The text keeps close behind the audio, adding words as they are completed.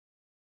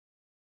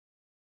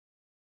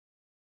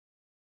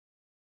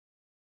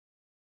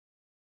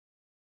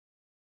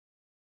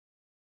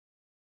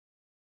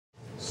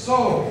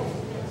So,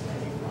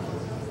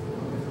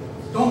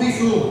 don't be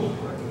fooled.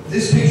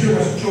 This picture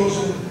was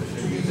chosen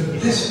to be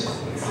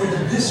for the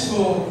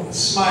blissful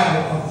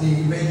smile of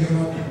the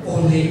regular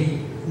old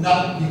lady,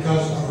 not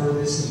because of her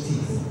missing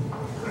teeth.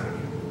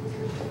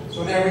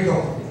 So there we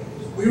go.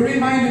 We're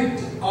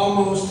reminded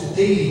almost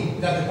daily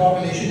that the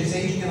population is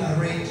aging at a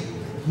rate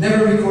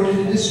never recorded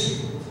in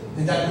history,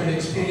 and that we're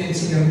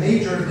experiencing a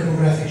major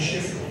demographic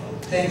shift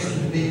thanks to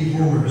the baby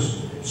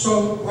boomers.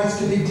 So what's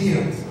the big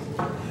deal?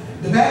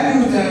 The bad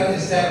news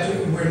is that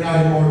we're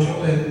not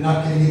immortal and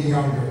not getting any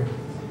younger.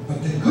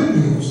 But the good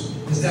news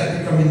is that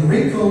becoming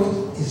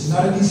wrinkled is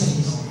not a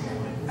disease.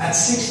 At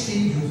 60,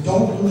 you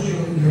don't lose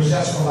your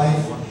zest for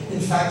life. In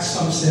fact,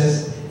 some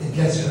says it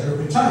gets better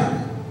with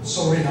time.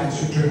 So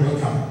relax, your turn will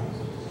come.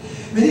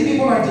 Many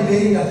people are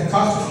debating that the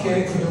cost of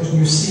caring for those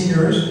new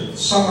seniors.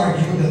 Some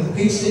argue that the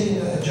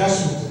painstaking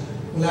adjustments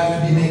will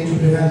have to be made to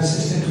prevent the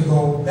system to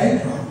go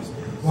bankrupt,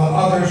 while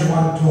others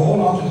want to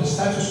hold on to the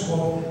status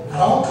quo at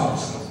all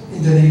costs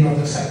in the name of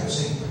the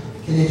sacrosanct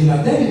Canadian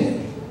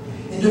identity.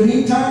 In the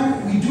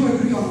meantime, we do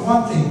agree on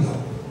one thing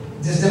though.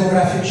 This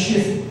demographic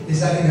shift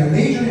is having a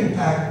major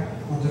impact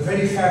on the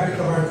very fabric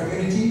of our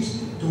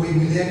communities, the way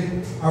we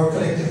live, our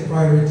collective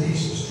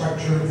priorities,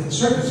 structure, and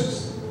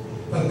services.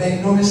 But make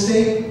no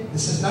mistake,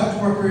 this is not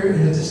to occur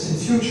in a distant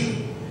future.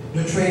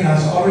 The train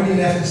has already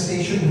left the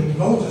station with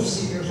loads of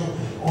seniors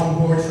on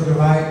board for the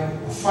ride,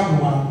 a fun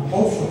one,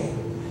 hopefully.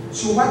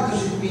 So what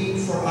does it mean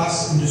for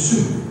us in the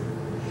Sault?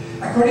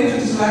 According to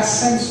this last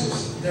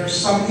census, there are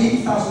some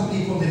 80,000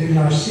 people living in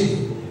our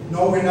city.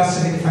 No, we're not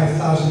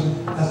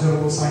 75,000 as the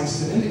road sign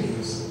still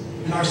indicates.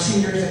 And our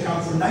seniors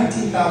account for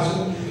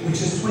 19,000,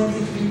 which is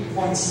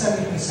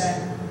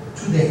 23.7%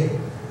 today.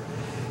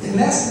 In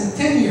less than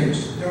 10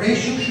 years, the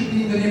ratio should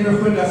be in the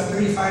neighborhood of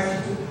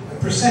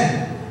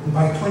 35%. And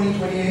by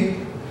 2028,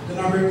 the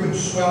number could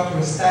swell to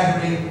a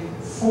staggering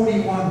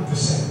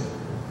 41%.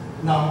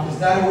 Now, is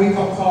that a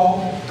wake-up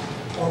call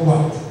or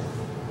what?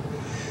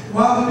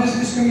 While the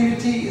business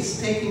community is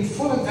taking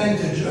full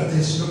advantage of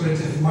this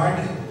lucrative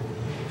market,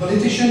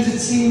 politicians, it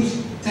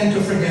seems, tend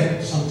to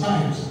forget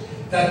sometimes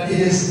that it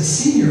is the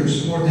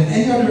seniors, more than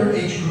any other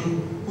age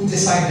group, who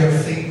decide their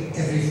fate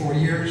every 4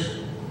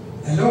 years.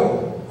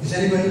 Hello, is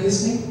anybody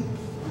listening?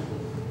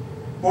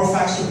 More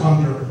facts to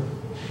ponder.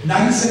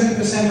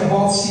 97% of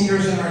all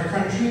seniors in our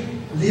country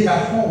live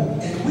at home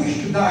and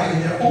wish to die in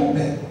their own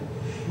bed.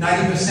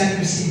 90%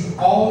 receive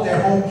all their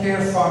home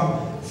care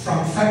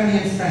from family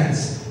and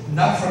friends,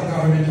 not from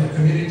government or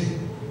community.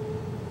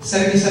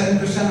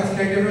 77% of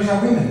caregivers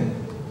are women.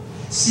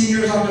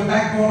 Seniors are the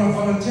backbone of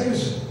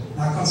volunteerism.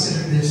 Now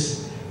consider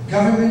this.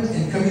 Government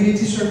and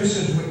community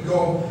services would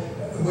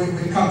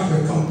come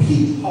to a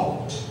complete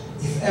halt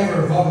if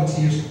ever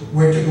volunteers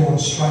were to go on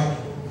strike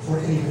for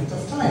any length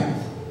of time.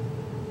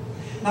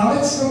 Now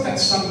let's look at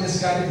some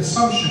misguided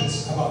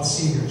assumptions about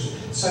seniors,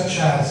 such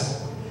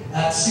as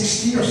at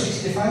 60 or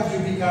 65 you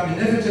become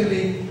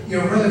inevitably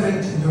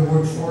irrelevant in the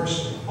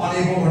workforce,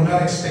 unable or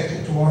not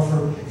expected to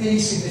offer any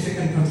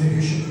significant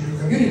contribution to your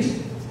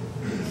community.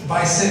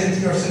 By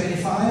 70 or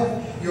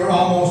 75, you're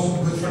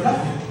almost good for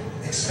nothing,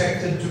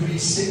 expected to be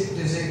sick,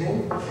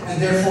 disabled,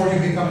 and therefore you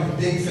become a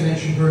big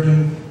financial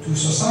burden to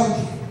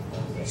society.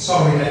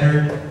 Sorry,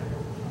 Leonard.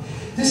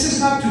 This is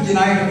not to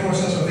deny the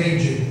process of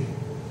aging.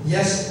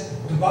 Yes,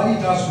 the body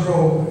does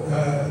grow,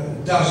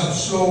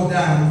 does slow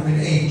down with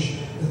age,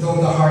 though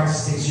the heart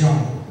stays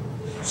young.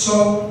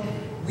 So,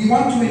 we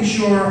want to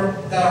ensure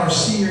that our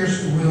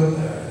seniors will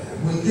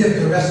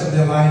live the rest of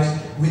their lives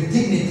with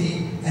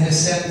dignity and a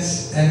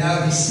sense, and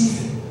not be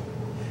seated.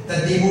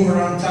 That they move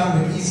around town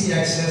with easy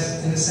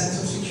access and a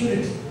sense of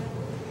security.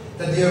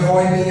 That they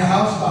avoid being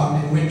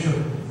housebound in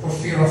winter for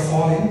fear of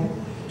falling.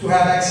 To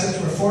have access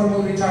to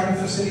affordable retirement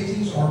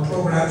facilities or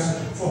programs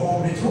for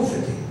home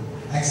retrofitting.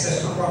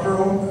 Access to proper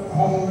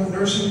home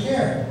nursing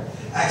care.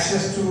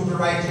 Access to a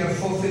variety of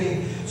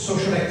fulfilling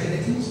social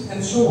activities,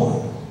 and so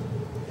on.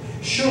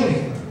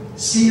 Surely,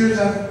 seniors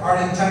are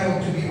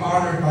entitled to be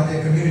honored by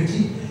their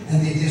community,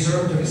 and they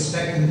deserve the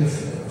respect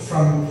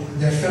from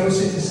their fellow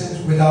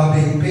citizens without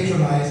being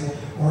patronized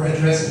or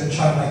addressed in a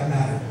childlike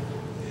manner.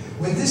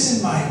 With this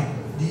in mind,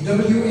 the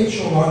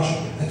WHO launched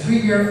 3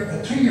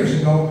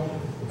 years ago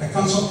a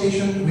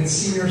consultation with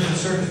seniors and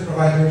service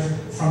providers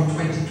from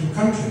 22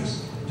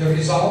 countries. The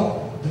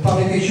result, the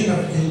publication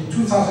in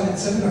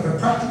 2007 of a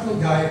practical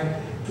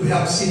guide to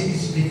help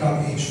cities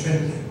become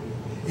age-friendly.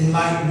 In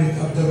line with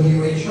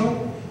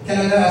WHO,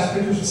 Canada has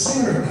produced a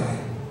similar guide,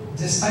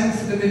 this time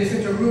for the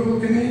benefit of rural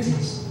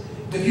communities.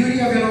 The beauty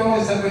of it all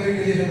is that whether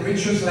you live in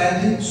Richards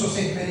Landing, Sault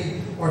Ste.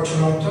 Marie, or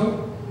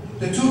Toronto,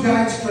 the two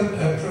guides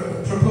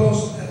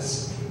propose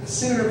a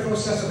similar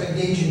process of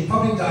engaging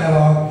public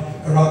dialogue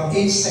around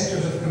 8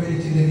 sectors of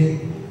community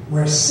living,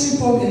 where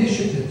simple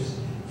initiatives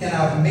can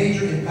have a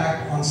major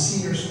impact on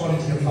seniors'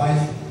 quality of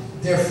life,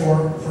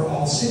 therefore for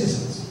all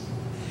citizens.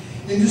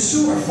 In the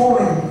Sault, a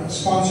forum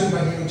sponsored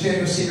by the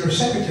Ontario Senior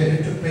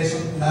Secretary took place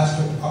last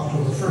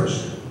October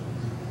 1st.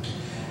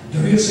 The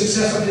real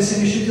success of this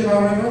initiative,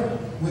 however,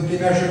 would be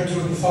measured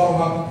through the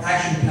follow-up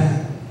action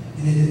plan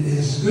And it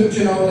is good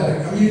to know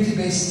that a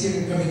community-based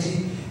steering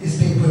committee is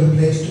being put in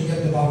place to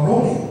get the ball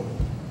rolling.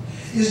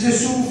 Is the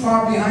Sault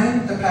far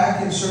behind the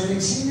pack in serving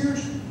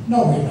seniors?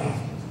 No, we're not.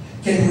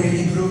 Can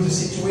we improve the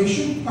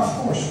situation? Of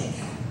course we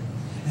can.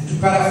 And to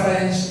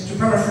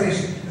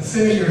paraphrase a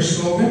familiar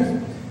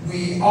slogan,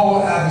 we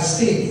all have a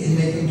stake in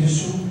making the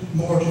Sault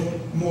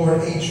more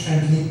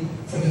age-friendly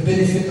for the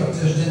benefit of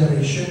this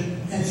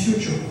generation and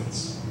future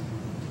ones.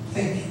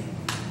 Thank you.